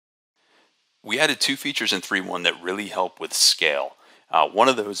We added two features in 3.1 that really help with scale. One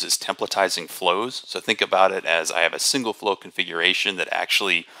of those is templatizing flows. So think about it as I have a single flow configuration that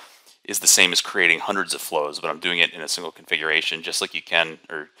actually is the same as creating hundreds of flows, but I'm doing it in a single configuration, just like you can,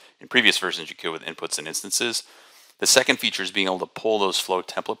 or in previous versions you could with inputs and instances. The second feature is being able to pull those flow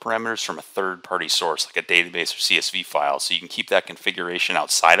template parameters from a third-party source, like a database or CSV file. So you can keep that configuration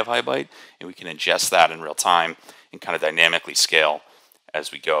outside of HighByte, and we can ingest that in real time and kind of dynamically scale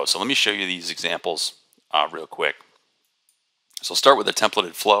as we go. So let me show you these examples real quick. So I'll start with a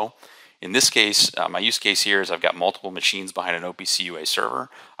templated flow. In this case, my use case here is I've got multiple machines behind an OPC UA server.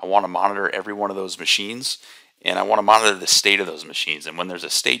 I want to monitor every one of those machines, and I want to monitor the state of those machines. And when there's a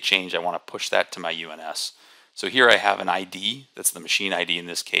state change, I want to push that to my UNS. So here I have an ID, that's the machine ID in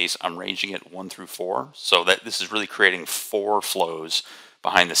this case. I'm ranging it 1 through 4. So that this is really creating 4 flows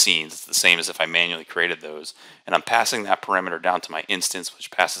behind the scenes. It's the same as if I manually created those. And I'm passing that parameter down to my instance,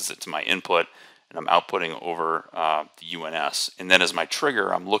 which passes it to my input, and I'm outputting over the UNS. And then as my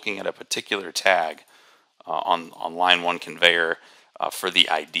trigger, I'm looking at a particular tag on line 1 conveyor for the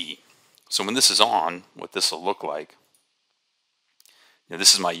ID. So when this is on, what this will look like,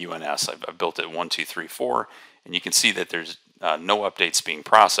 this is my UNS. I've built it 1, 2, 3, 4, and you can see that there's no updates being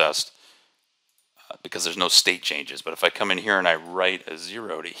processed because there's no state changes. But if I come in here and I write a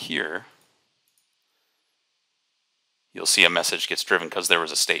 0 to here, you'll see a message gets driven because there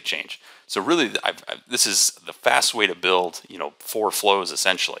was a state change. So really, this is the fast way to build, 4 flows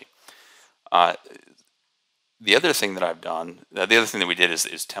essentially. The other thing that I've done, the other thing that we did is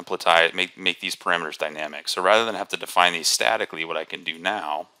templatize, make these parameters dynamic. So rather than have to define these statically, what I can do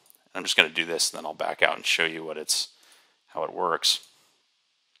now, and I'm just going to do this and then I'll back out and show you how it works,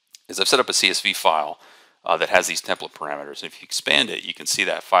 is I've set up a CSV file that has these template parameters. And if you expand it, you can see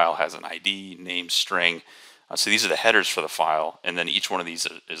that file has an ID, name, string. So these are the headers for the file, and then each one of these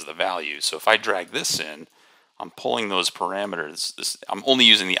is the value. So if I drag this in, I'm pulling those parameters. I'm only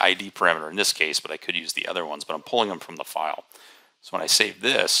using the ID parameter in this case, but I could use the other ones, but I'm pulling them from the file. So when I save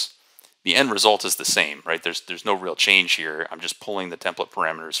this, the end result is the same, right? There's no real change here. I'm just pulling the template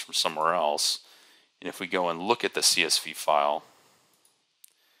parameters from somewhere else. And if we go and look at the CSV file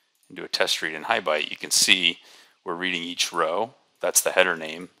and do a test read in HighByte, you can see we're reading each row. That's the header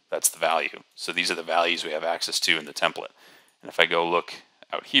name. That's the value. So these are the values we have access to in the template. And if I go look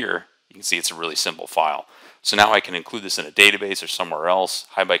out here, you can see it's a really simple file. So now I can include this in a database or somewhere else.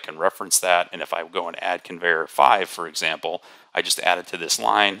 HighByte can reference that, and if I go and add conveyor 5, for example, I just add it to this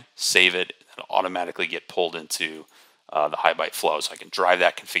line, save it, and it'll automatically get pulled into the HighByte flow. So I can drive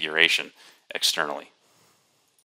that configuration externally.